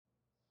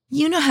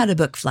You know how to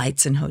book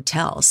flights and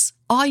hotels.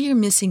 All you're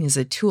missing is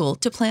a tool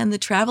to plan the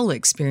travel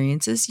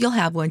experiences you'll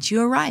have once you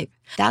arrive.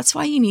 That's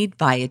why you need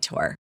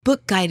Viator.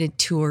 Book guided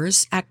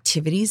tours,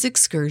 activities,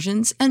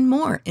 excursions, and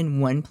more in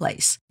one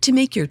place to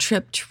make your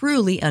trip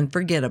truly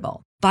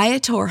unforgettable.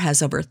 Viator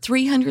has over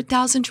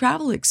 300,000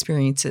 travel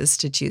experiences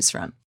to choose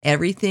from.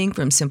 Everything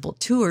from simple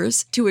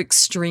tours to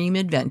extreme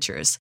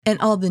adventures and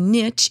all the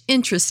niche,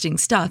 interesting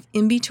stuff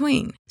in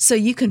between. So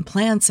you can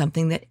plan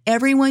something that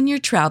everyone you're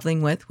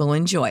traveling with will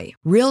enjoy.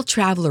 Real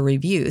traveler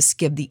reviews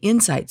give the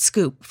inside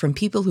scoop from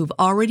people who've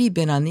already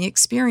been on the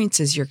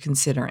experiences you're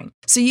considering.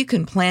 So you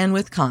can plan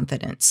with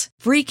confidence.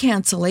 Free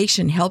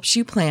cancellation helps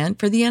you plan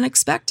for the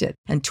unexpected.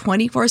 And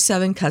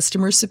 24/7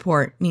 customer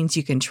support means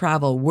you can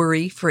travel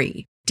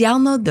worry-free.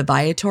 Download the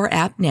Viator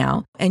app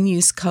now and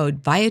use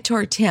code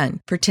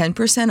Viator10 for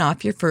 10%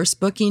 off your first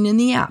booking in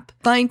the app.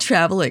 Find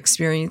travel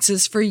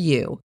experiences for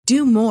you.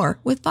 Do more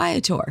with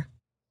Viator.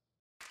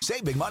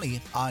 Save big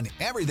money on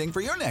everything for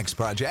your next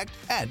project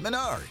at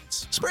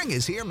Menards. Spring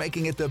is here,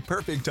 making it the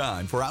perfect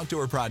time for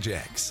outdoor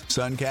projects.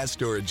 Suncast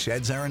storage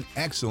sheds are an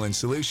excellent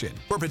solution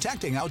for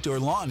protecting outdoor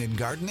lawn and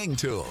gardening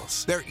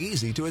tools. They're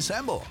easy to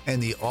assemble,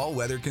 and the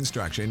all-weather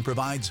construction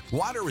provides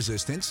water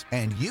resistance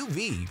and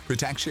UV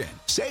protection.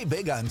 Save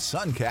big on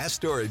Suncast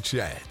storage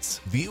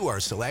sheds. View our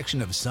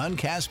selection of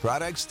Suncast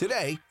products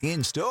today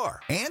in store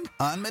and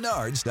on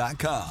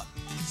Menards.com.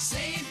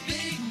 Save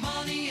big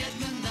money at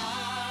Menards.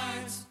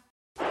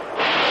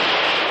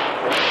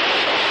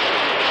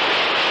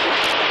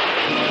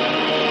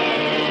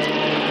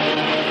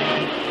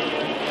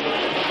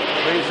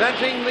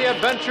 Presenting the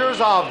adventures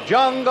of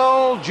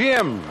Jungle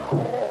Jim.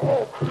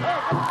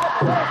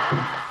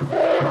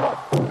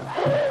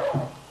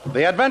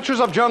 The Adventures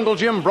of Jungle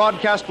Jim,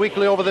 broadcast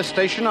weekly over this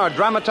station, are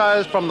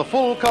dramatized from the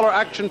full-color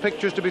action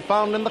pictures to be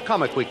found in the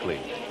Comic Weekly,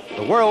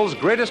 the world's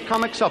greatest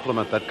comic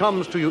supplement that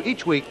comes to you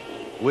each week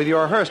with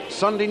your Hearst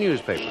Sunday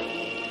newspaper.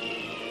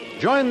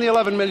 Join the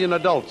 11 million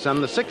adults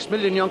and the 6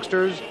 million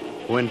youngsters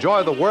who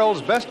enjoy the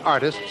world's best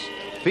artists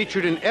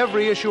featured in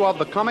every issue of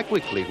the Comic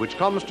Weekly, which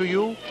comes to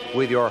you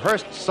with your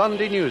Hearst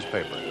Sunday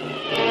newspaper.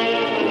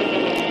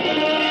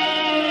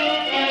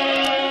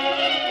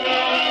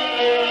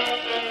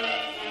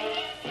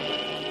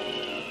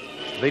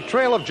 The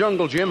trail of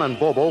Jungle Jim and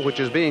Bobo, which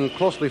is being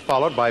closely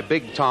followed by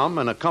Big Tom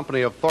and a company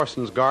of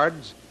Thorson's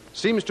guards,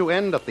 seems to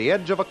end at the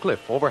edge of a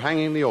cliff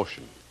overhanging the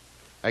ocean.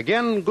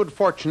 Again, good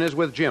fortune is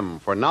with Jim,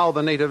 for now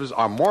the natives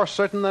are more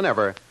certain than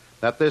ever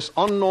that this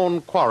unknown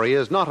quarry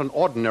is not an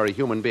ordinary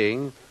human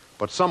being,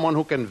 but someone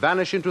who can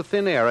vanish into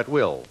thin air at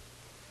will.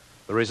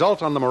 The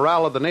result on the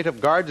morale of the native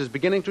guards is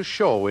beginning to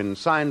show in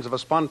signs of a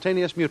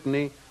spontaneous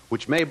mutiny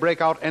which may break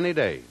out any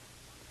day.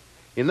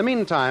 In the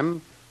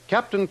meantime,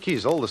 Captain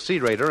Kiesel, the Sea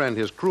Raider, and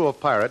his crew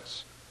of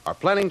pirates are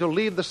planning to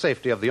leave the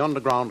safety of the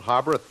underground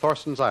harbor at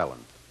Thorson's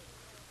Island.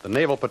 The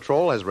Naval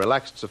Patrol has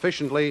relaxed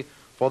sufficiently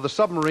for the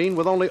submarine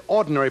with only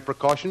ordinary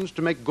precautions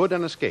to make good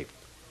an escape.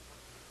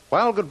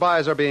 While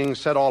goodbyes are being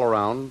said all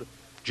around,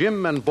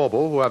 Jim and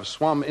Bobo, who have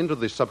swum into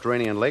the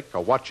subterranean lake,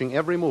 are watching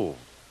every move,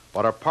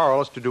 but are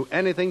powerless to do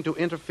anything to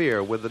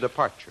interfere with the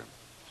departure.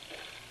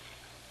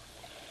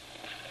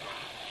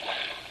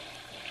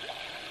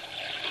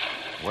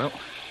 Well,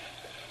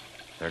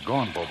 they're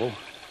gone, Bobo.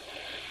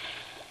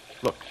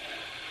 Look,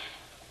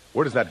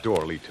 where does that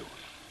door lead to?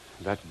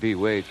 That be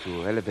way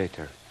to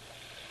elevator.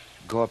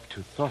 Go up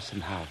to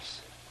Thorson house.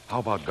 How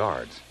about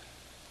guards?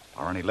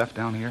 Are any left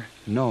down here?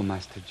 No,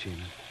 Master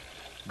Jim.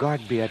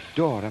 Guard be at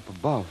door up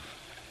above,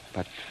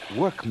 but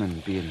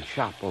workmen be in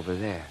shop over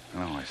there.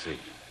 Oh, I see.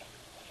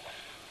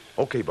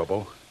 Okay,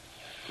 Bobo.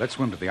 Let's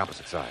swim to the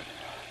opposite side.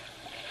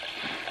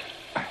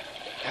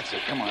 That's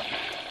it. Come on.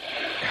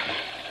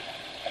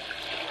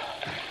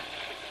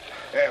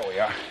 There we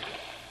are.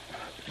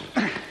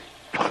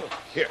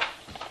 Here.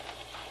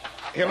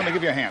 Here, let me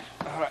give you a hand.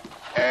 All right.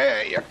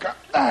 There you go.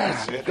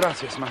 That's it.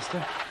 Gracias,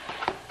 Master.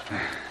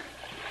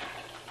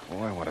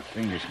 Boy, what a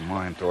fiendish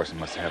mind Thorson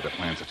must have to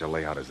plan such a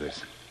layout as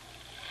this.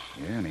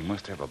 Yeah, and he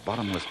must have a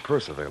bottomless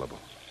purse available.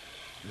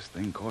 This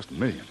thing cost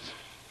millions.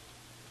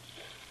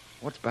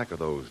 What's back of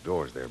those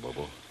doors there,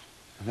 Bobo?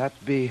 That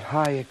be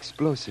high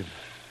explosive.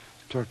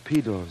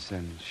 Torpedoes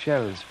and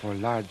shells for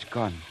large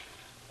gun.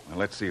 Well,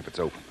 let's see if it's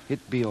open.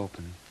 It be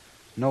open.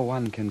 No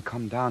one can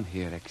come down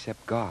here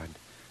except guard.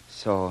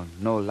 So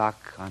no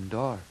lock on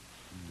door.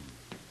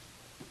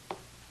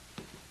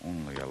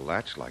 Only a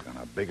latch like on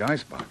a big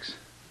icebox.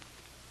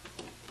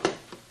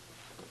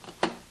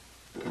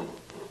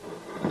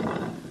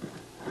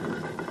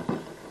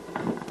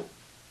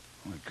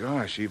 My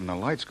gosh, even the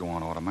lights go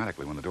on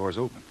automatically when the door's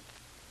open.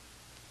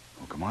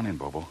 Oh, come on in,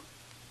 Bobo.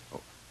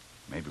 Oh,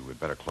 maybe we'd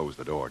better close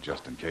the door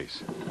just in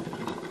case.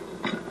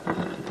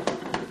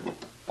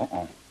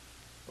 Uh-oh.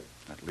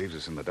 That leaves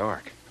us in the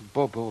dark.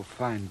 Bobo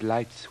find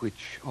light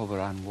switch over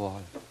on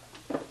wall.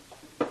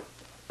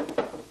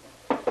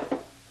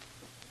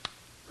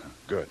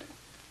 Good.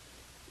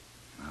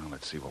 Now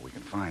let's see what we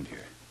can find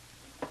here.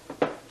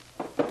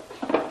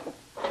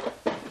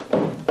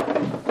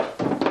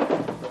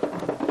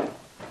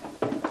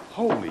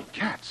 Holy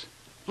cats.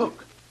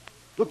 Look.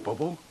 Look,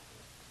 Bobo.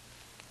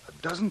 A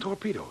dozen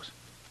torpedoes.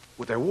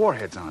 With their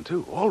warheads on,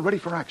 too. All ready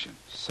for action.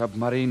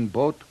 Submarine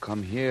boat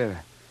come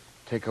here.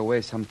 Take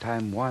away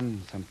sometime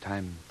 1,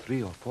 sometime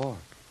 3 or 4.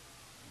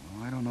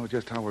 Well, I don't know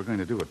just how we're going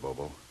to do it,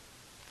 Bobo.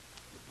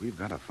 But we've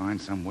got to find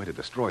some way to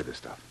destroy this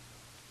stuff.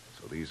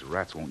 So these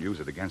rats won't use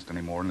it against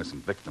any more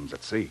innocent victims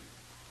at sea.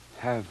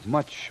 Have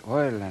much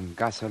oil and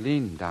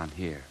gasoline down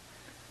here.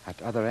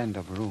 At other end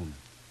of room.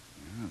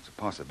 Yeah, it's a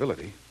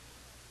possibility.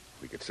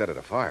 We could set it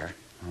afire.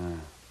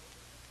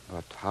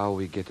 But how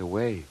we get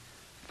away?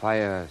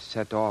 Fire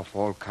set off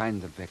all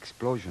kinds of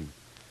explosion.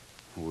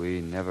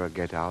 We never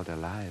get out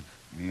alive.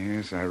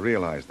 Yes, I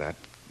realize that.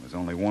 There's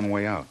only one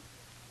way out.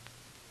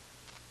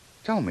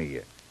 Tell me,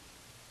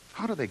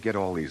 how do they get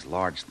all these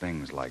large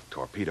things like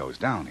torpedoes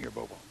down here,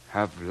 Bobo?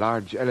 Have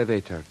large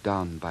elevator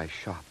down by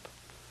shop.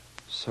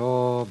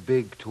 So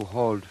big to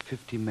hold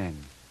 50 men.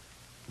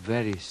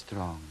 Very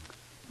strong.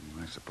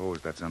 I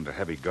suppose that's under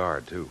heavy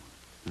guard, too.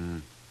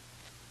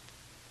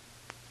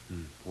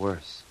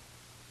 Worse.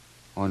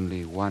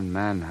 Only one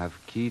man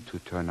have key to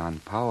turn on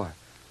power.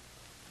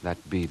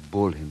 That be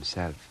Bull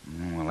himself.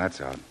 Well,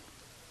 that's out.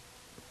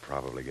 We'll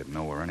probably get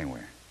nowhere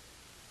anywhere.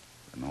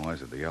 The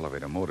noise of the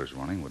elevator motors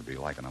running would be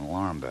like an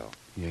alarm bell.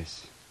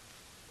 Yes.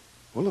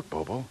 Well, look,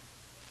 Bobo.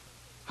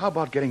 How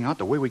about getting out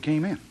the way we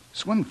came in?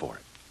 Swim for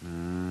it.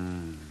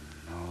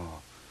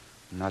 No.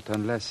 Not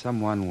unless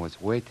someone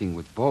was waiting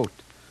with boat.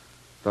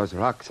 Those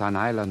rocks on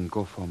island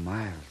go for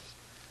miles.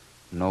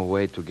 No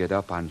way to get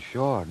up on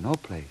shore, no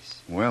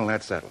place. Well,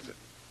 that settles it.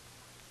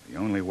 The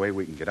only way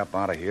we can get up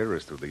out of here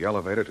is through the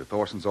elevator to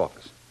Thorson's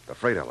office, the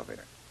freight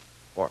elevator.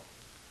 What?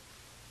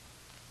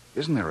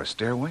 Isn't there a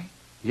stairway?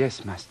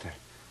 Yes, master.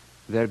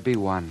 There be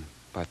one,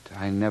 but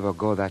I never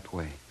go that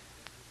way.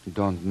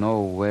 Don't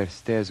know where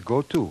stairs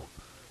go to.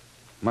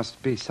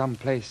 Must be some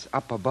place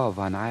up above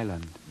on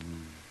island.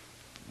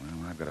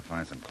 Well, I've got to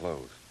find some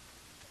clothes.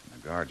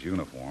 The guard's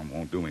uniform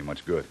won't do me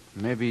much good.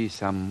 Maybe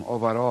some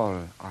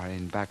overall are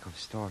in back of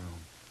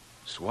storeroom.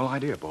 Swell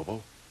idea,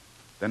 Bobo.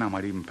 Then I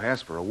might even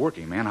pass for a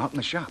working man out in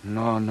the shop.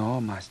 No,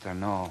 master,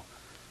 no.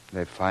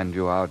 They find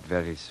you out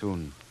very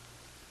soon.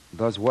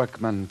 Those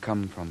workmen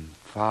come from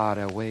far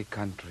away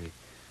country.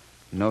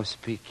 No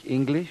speak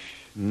English,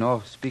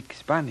 no speak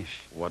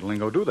Spanish. What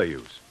lingo do they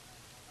use?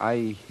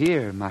 I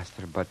hear,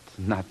 master, but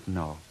not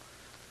know.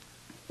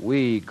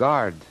 We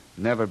guard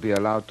never be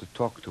allowed to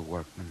talk to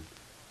workmen.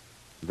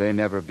 They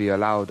never be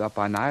allowed up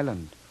on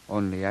island,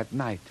 only at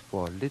night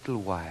for a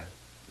little while.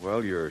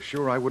 Well, you're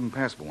sure I wouldn't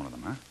pass for one of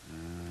them, huh?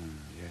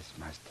 Yes,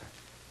 master.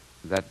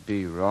 That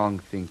be wrong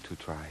thing to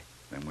try.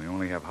 Then we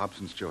only have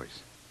Hobson's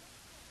choice.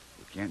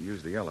 We can't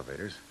use the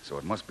elevators, so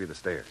it must be the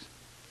stairs.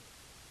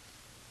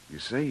 You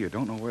say you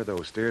don't know where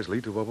those stairs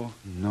lead to, Bobo?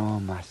 No,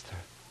 master.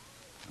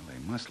 Well,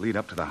 they must lead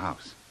up to the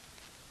house.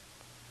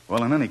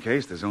 Well, in any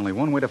case, there's only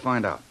one way to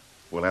find out.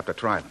 We'll have to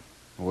try them.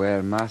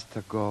 Where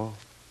master go,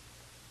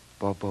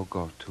 Bobo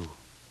go too.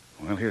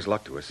 Well, here's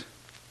luck to us.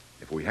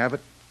 If we have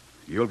it,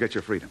 you'll get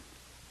your freedom.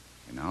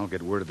 And I'll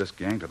get word of this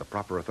gang to the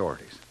proper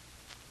authorities.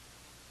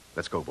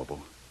 Let's go,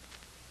 Bobo.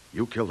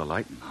 You kill the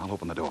light, and I'll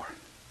open the door.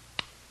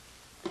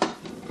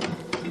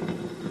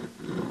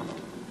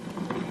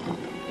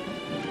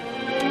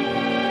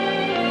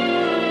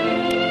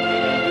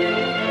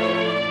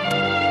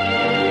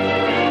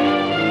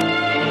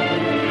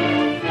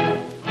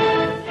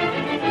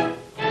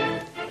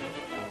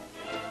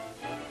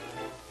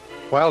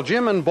 While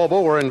Jim and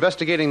Bobo were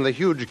investigating the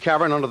huge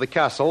cavern under the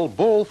castle,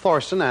 Bull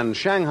Thorson and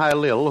Shanghai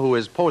Lil, who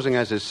is posing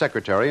as his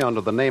secretary under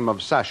the name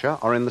of Sasha,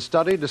 are in the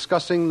study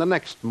discussing the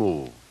next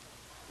move.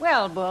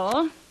 Well,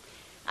 Bull,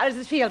 how does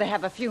it feel to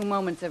have a few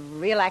moments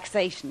of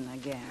relaxation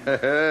again?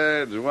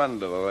 It's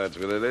wonderful, that's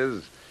what it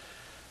is.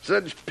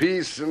 Such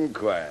peace and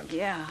quiet.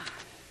 Yeah.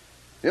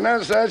 You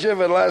know, Sasha, if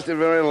it lasted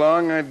very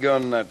long, I'd go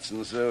nuts,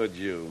 and so would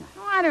you.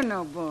 Oh, I don't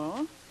know,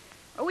 Bull.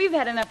 We've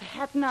had enough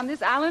happening on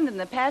this island in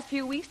the past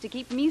few weeks to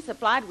keep me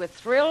supplied with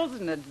thrills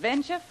and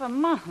adventure for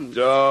months.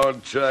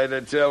 Don't try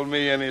to tell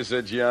me any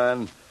such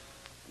yarn.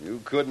 You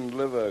couldn't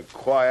live a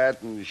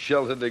quiet and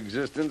sheltered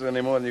existence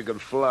any more than you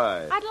could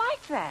fly. I'd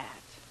like that.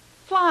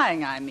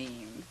 Flying, I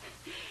mean.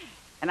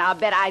 And I'll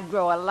bet I'd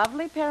grow a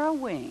lovely pair of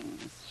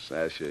wings.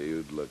 Sasha,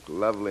 you'd look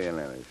lovely in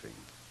anything.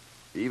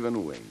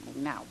 Even wings.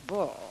 Now,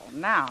 Bull,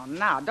 now,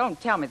 don't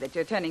tell me that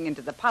you're turning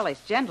into the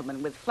polished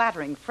gentleman with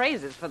flattering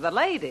phrases for the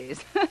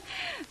ladies.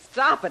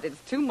 Stop it.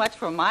 It's too much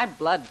for my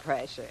blood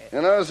pressure.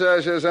 You know,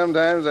 Sasha,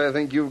 sometimes I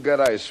think you've got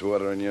ice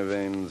water in your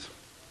veins.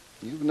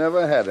 You've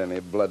never had any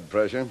blood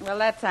pressure. Well,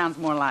 that sounds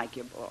more like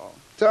you, Bull.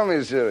 Tell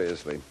me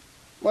seriously,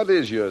 what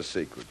is your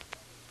secret?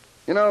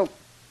 You know,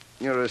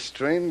 you're a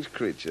strange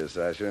creature,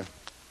 Sasha.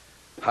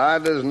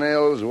 Hard as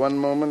nails one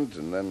moment,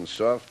 and then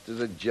soft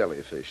as a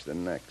jellyfish the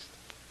next.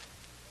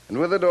 And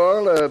with it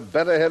all, a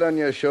better head on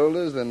your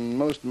shoulders than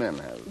most men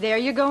have. There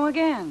you go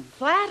again.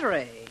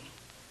 Flattery.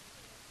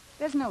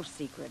 There's no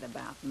secret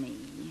about me.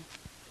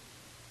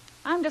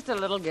 I'm just a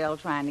little girl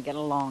trying to get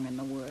along in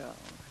the world.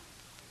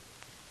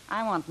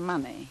 I want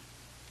money.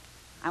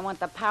 I want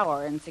the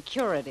power and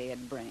security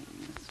it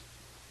brings.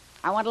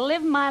 I want to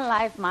live my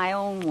life my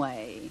own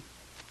way.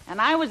 And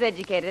I was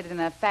educated in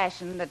a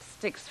fashion that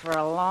sticks for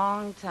a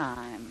long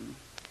time.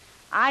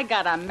 I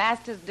got a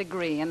master's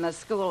degree in the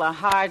School of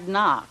Hard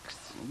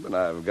Knocks. But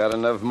I've got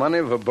enough money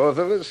for both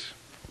of us.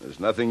 There's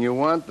nothing you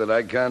want that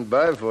I can't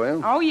buy for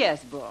you. Oh,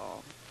 yes,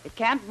 Bull. It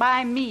can't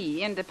buy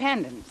me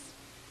independence.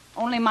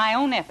 Only my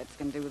own efforts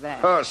can do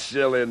that. Oh,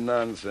 silly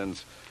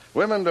nonsense.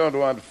 Women don't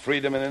want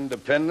freedom and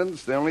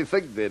independence. They only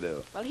think they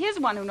do. Well, here's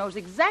one who knows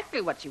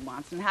exactly what she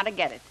wants and how to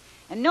get it.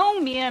 And no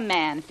mere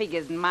man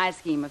figures in my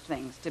scheme of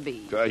things to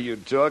be. Why, you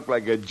talk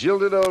like a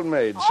jilted old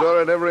maid.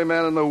 Sore at every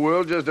man in the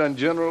world just on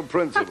general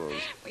principles.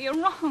 Well, you're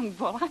wrong,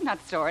 Bull. I'm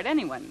not sore at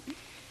anyone.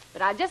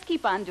 But I'll just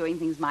keep on doing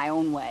things my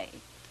own way.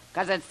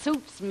 Because it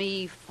suits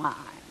me fine.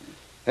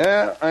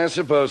 Yeah, I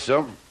suppose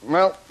so.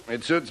 Well,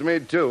 it suits me,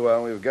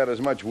 too. We've got as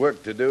much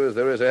work to do as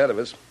there is ahead of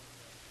us.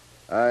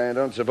 I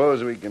don't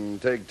suppose we can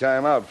take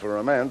time out for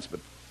romance, but,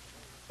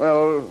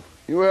 well,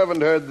 you haven't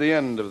heard the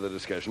end of the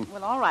discussion.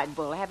 Well, all right,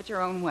 Bull. Have it your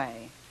own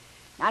way.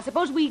 Now,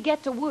 suppose we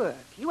get to work.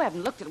 You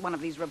haven't looked at one of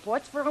these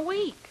reports for a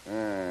week.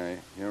 You're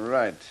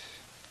right.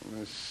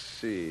 Let's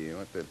see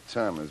what the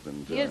Tom has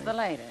been doing. Here's the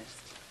latest.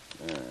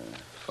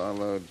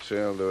 Followed,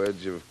 trail to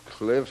edge of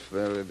cliff.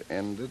 There it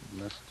ended.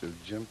 Must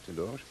have jumped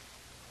into ocean.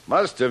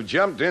 Must have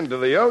jumped into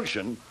the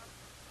ocean?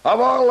 Of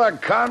all the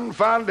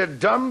confounded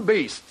dumb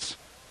beasts.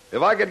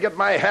 If I could get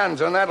my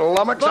hands on that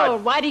lummox, Bull,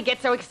 why'd he get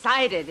so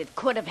excited? It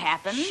could have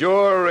happened.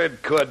 Sure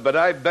it could, but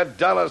I bet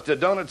dollars to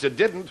donuts it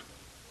didn't.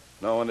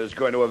 No one is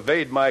going to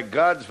evade my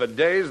guards for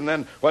days, and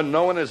then when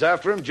no one is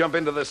after him, jump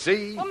into the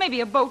sea. Well,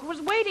 maybe a boat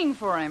was waiting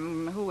for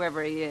him,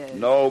 whoever he is.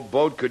 No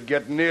boat could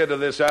get near to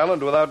this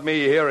island without me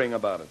hearing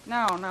about it.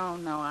 No,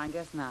 I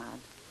guess not.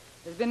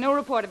 There's been no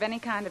report of any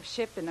kind of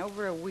ship in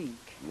over a week.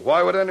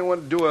 Why would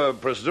anyone do a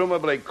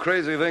presumably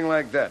crazy thing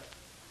like that?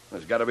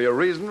 There's got to be a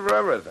reason for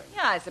everything.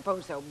 Yeah, I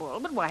suppose so, Bull,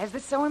 but why is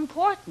this so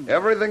important?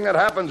 Everything that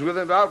happens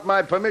without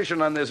my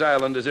permission on this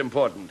island is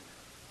important.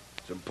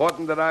 It's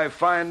important that I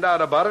find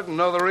out about it and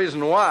know the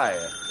reason why.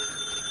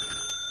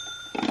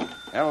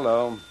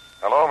 Hello.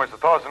 Hello, Mr.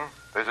 Thorson.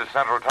 This is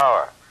Central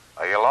Tower.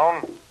 Are you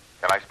alone?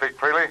 Can I speak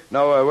freely?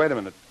 No, wait a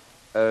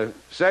minute.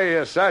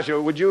 Say,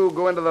 Sasha, would you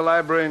go into the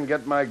library and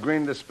get my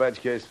green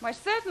dispatch case? Why,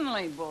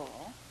 certainly, Bull.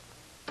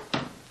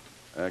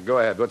 Go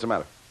ahead. What's the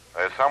matter?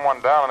 There's someone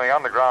down in the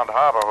underground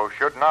harbor who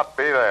should not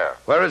be there.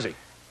 Where is he?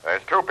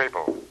 There's two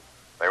people.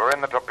 They were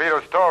in the torpedo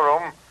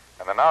storeroom,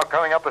 and they're now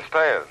coming up the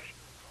stairs.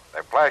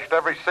 They flashed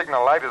every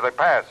signal light as they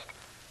passed,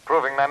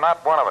 proving they're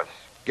not one of us.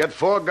 Get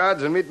 4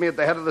 guards and meet me at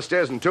the head of the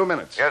stairs in 2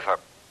 minutes. Yes, sir.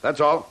 That's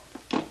all.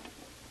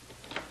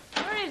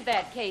 Where is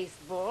that case,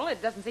 Bull?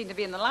 It doesn't seem to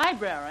be in the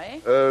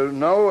library.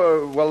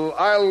 No. Well,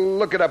 I'll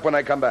look it up when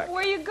I come back.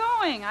 Where are you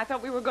going? I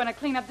thought we were going to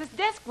clean up this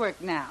desk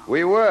work now.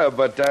 We were,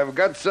 but I've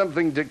got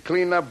something to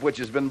clean up which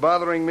has been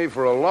bothering me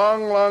for a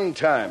long, long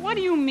time. What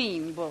do you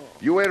mean, Bull?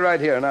 You wait right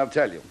here, and I'll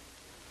tell you.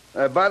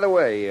 By the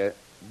way,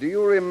 do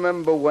you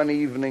remember one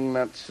evening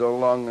not so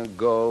long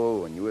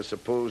ago when you were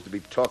supposed to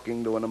be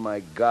talking to one of my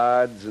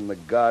guards in the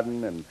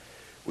garden, and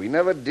we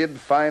never did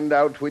find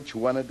out which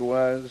one it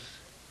was?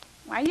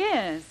 Why,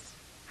 yes.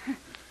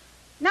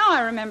 Now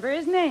I remember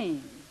his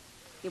name.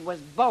 It was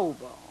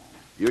Bobo.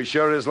 You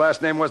sure his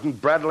last name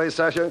wasn't Bradley,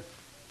 Sasha?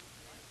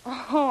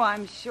 Oh,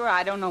 I'm sure.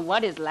 I don't know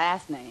what his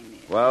last name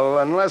is. Well,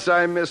 unless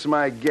I miss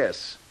my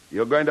guess,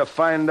 you're going to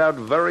find out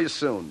very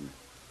soon.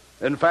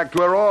 In fact,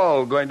 we're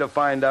all going to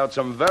find out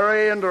some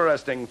very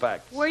interesting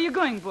facts. Where are you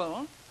going,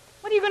 Bull?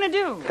 What are you going to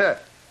do?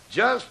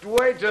 Just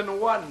wait and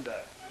wonder.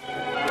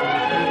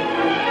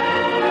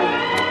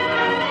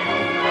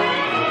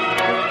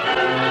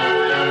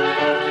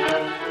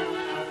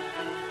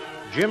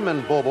 Jim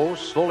and Bobo,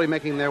 slowly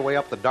making their way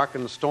up the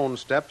darkened stone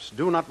steps,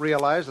 do not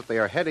realize that they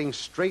are heading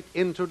straight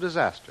into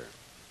disaster.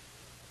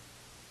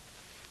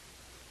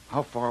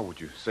 How far would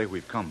you say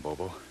we've come,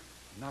 Bobo?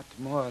 Not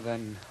more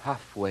than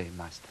halfway,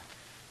 Master.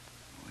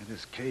 Why,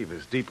 this cave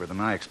is deeper than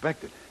I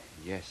expected.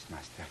 Yes,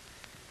 Master.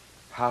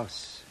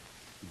 House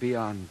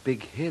beyond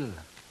Big Hill.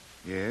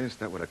 Yes,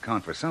 that would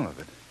account for some of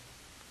it.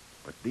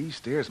 But these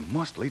stairs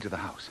must lead to the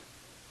house.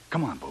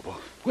 Come on, Bobo.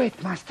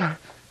 Wait, Master.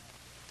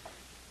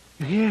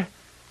 You hear?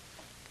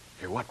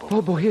 Hear what, Bobo?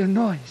 Bobo hear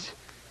noise.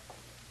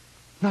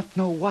 Not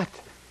know what.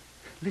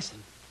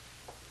 Listen.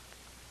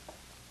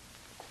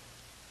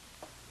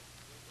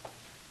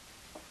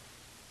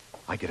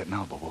 I get it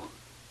now, Bobo.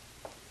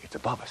 It's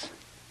above us.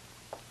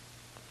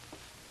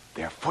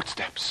 They're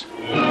footsteps.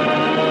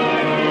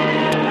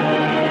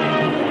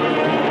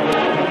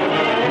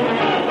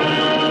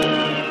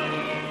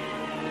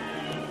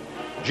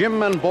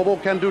 Jim and Bobo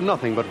can do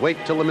nothing but wait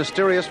till the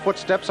mysterious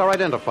footsteps are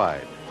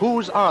identified.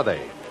 Whose are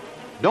they?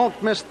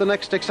 Don't miss the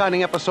next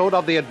exciting episode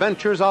of The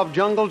Adventures of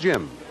Jungle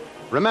Jim.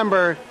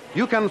 Remember,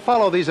 you can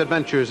follow these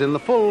adventures in the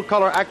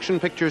full-color action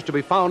pictures to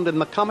be found in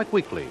the Comic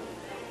Weekly,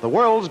 the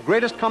world's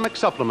greatest comic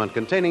supplement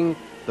containing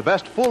the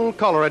best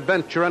full-color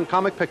adventure and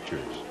comic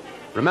pictures.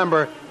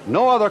 Remember,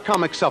 no other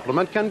comic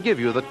supplement can give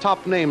you the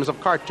top names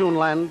of cartoon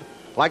land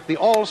like the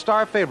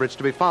all-star favorites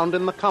to be found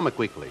in the Comic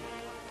Weekly.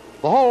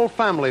 The whole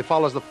family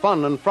follows the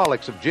fun and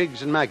frolics of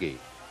Jiggs and Maggie,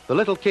 the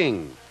Little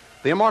King,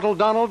 the immortal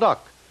Donald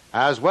Duck,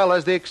 as well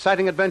as the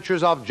exciting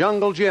adventures of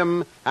Jungle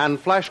Jim and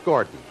Flash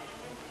Gordon.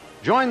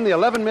 Join the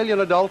 11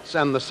 million adults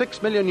and the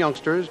 6 million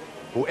youngsters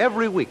who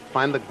every week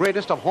find the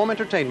greatest of home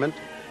entertainment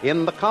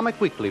in the Comic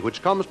Weekly,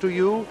 which comes to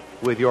you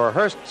with your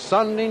Hearst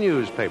Sunday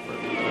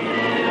newspaper.